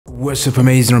What's up,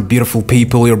 amazing or beautiful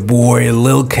people? Your boy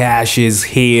Lil Cash is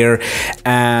here,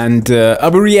 and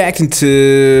I'll be reacting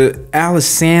to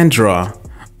Alessandra.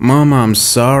 Mama, I'm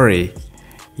sorry.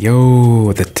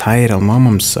 Yo, the title, Mama,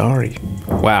 I'm sorry.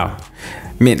 Wow.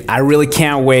 Man, I really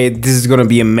can't wait. This is gonna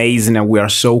be amazing, and we are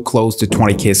so close to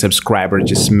 20K subscribers.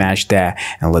 Just smash that,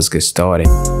 and let's get started.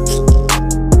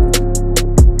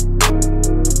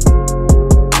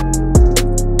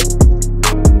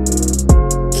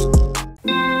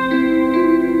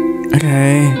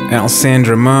 Okay,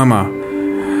 Alessandra, Mama.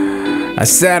 I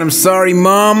said I'm sorry,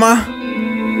 Mama.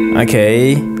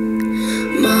 Okay.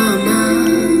 Mama,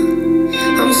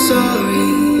 I'm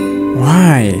sorry.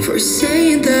 Why? For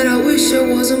saying that I wish I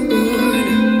wasn't born.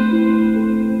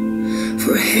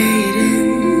 For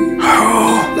hating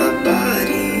my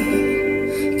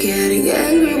body. Getting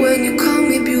angry when you call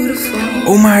me beautiful.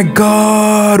 Oh my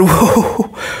God! Whoa!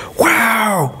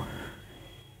 Wow!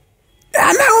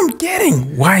 And now I'm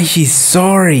getting why she's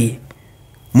sorry.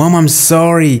 Mom, I'm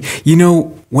sorry. You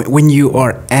know, when you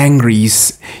are angry, you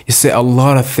say a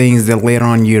lot of things that later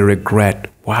on you regret.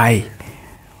 Why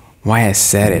I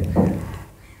said it.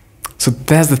 So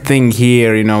that's the thing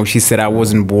here, you know. She said I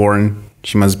wasn't born.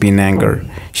 She must be in anger.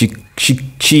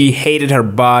 She hated her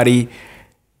body.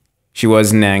 She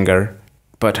was in anger.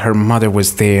 But her mother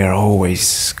was there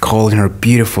always calling her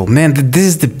beautiful. Man, this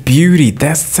is the beauty.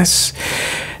 That's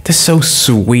so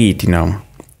sweet, you know.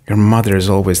 Your mother is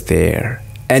always there.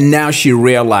 And now she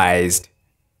realized,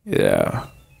 yeah,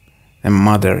 and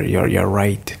mother, you're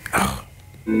right. Oh,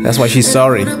 that's why she's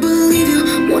sorry. I believe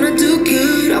you, wanna do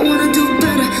good, I wanna do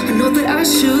better. I know that I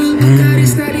should, but God,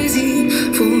 it's not easy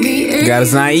for me. God,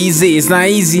 it's not easy. It's not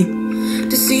easy.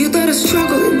 To see you that are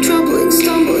struggling, troubling,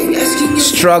 stumbling, asking you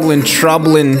Struggling,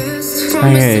 troubling.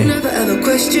 Okay. Never ever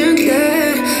question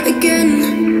that again.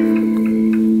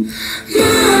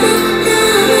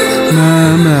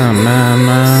 Mama.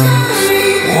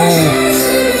 Oh.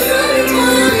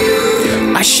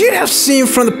 I should have seen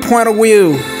from the point of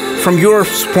view, from your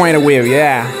point of view,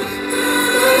 yeah.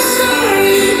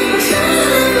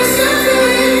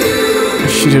 I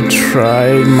should have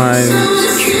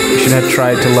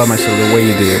tried to love myself the way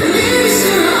you do.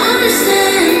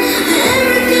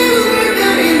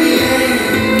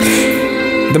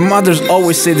 The mothers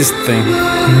always say this thing.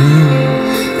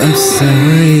 I'm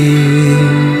sorry.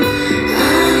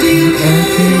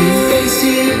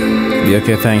 Be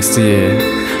okay, thanks to you.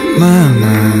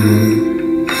 Mama.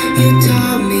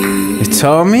 You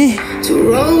told me? To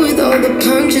roll with all the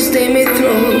punches they may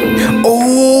throw. Oh!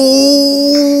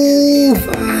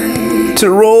 To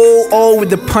roll all with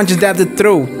the punches that they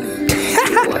throw.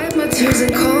 Wipe my tears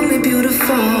and call me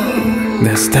beautiful.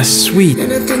 That's sweet.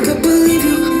 And I think I believe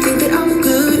you, think that I'm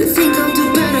good, I think I'll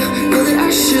do better, know that I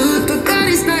should, but God,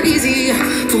 it's not easy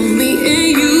for me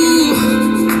and you.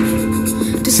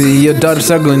 See your daughter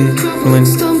struggling,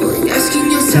 Stumbling,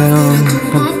 asking yourself, did I do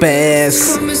my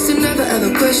best. Promise to never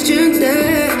ever question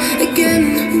that again.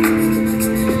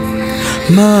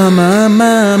 Mama,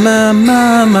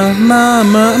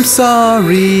 I'm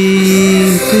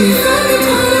sorry.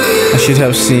 I should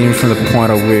have seen from the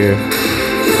point of view,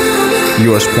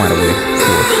 yours point of view, of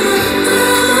course.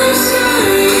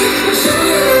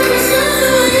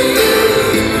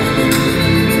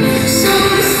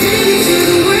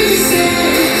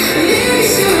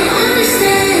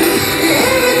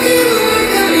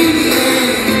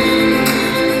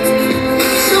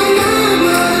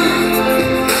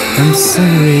 I'm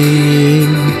sorry.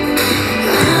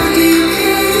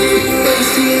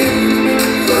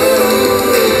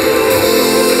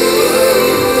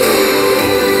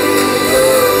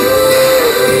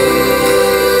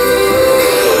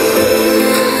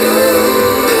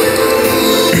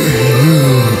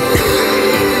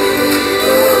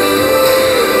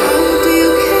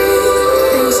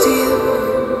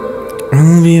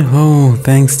 I'll be whole,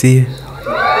 thanks to you.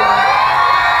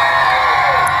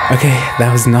 Okay,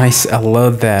 that was nice. I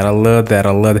love that.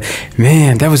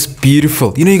 Man, that was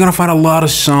beautiful. You know, you're gonna find a lot of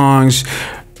songs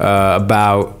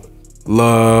about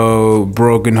love,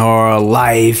 broken heart,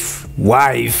 life,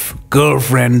 wife,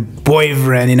 girlfriend,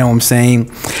 boyfriend, you know what I'm saying?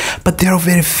 But there are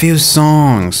very few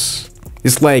songs.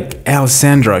 It's like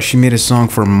Alessandra, she made a song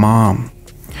for mom.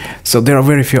 So there are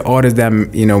very few artists that,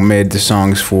 you know, made the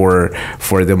songs for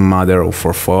the mother or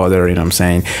for father, you know what I'm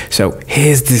saying? So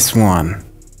here's this one.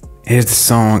 Here's the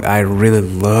song I really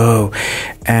love.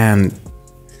 And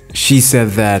she said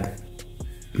that,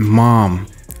 Mom,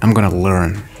 I'm gonna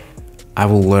learn. I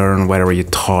will learn whatever you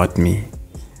taught me.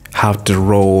 How to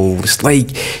roll. It's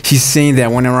like she's saying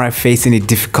that whenever I face any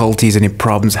difficulties, any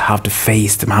problems, I have to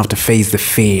face them. I have to face the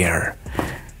fear.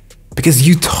 Because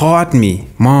you taught me,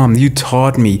 Mom, you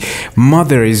taught me.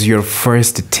 Mother is your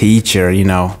first teacher, you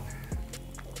know.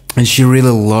 And she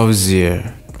really loves you,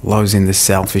 loves in the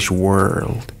selfish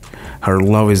world. Her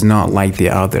love is not like the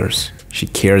others. She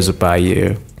cares about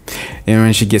you. And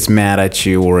when she gets mad at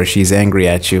you or she's angry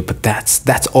at you, but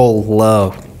that's all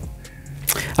love.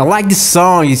 I like this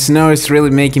song, you know, it's really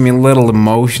making me a little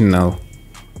emotional.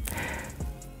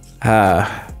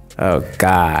 Oh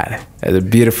God, it's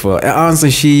beautiful. Honestly,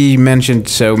 she mentioned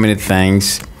so many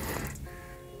things.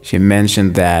 She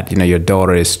mentioned that, you know, your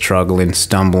daughter is struggling,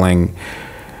 stumbling,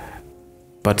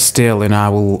 but still, you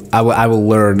know, I will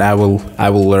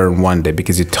learn one day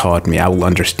because you taught me. I will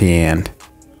understand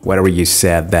whatever you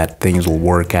said, that things will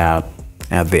work out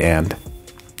at the end.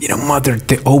 You know, mother,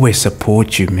 they always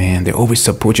support you, man. They always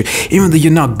support you. Even though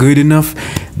you're not good enough,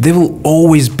 they will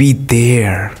always be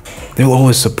there. They will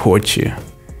always support you.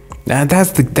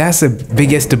 That's the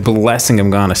biggest blessing, I'm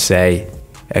gonna say.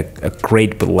 A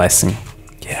great blessing.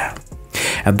 Yeah.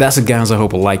 And that's it, guys. I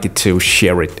hope you like it too.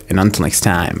 Share it. And until next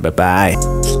time,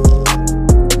 bye-bye.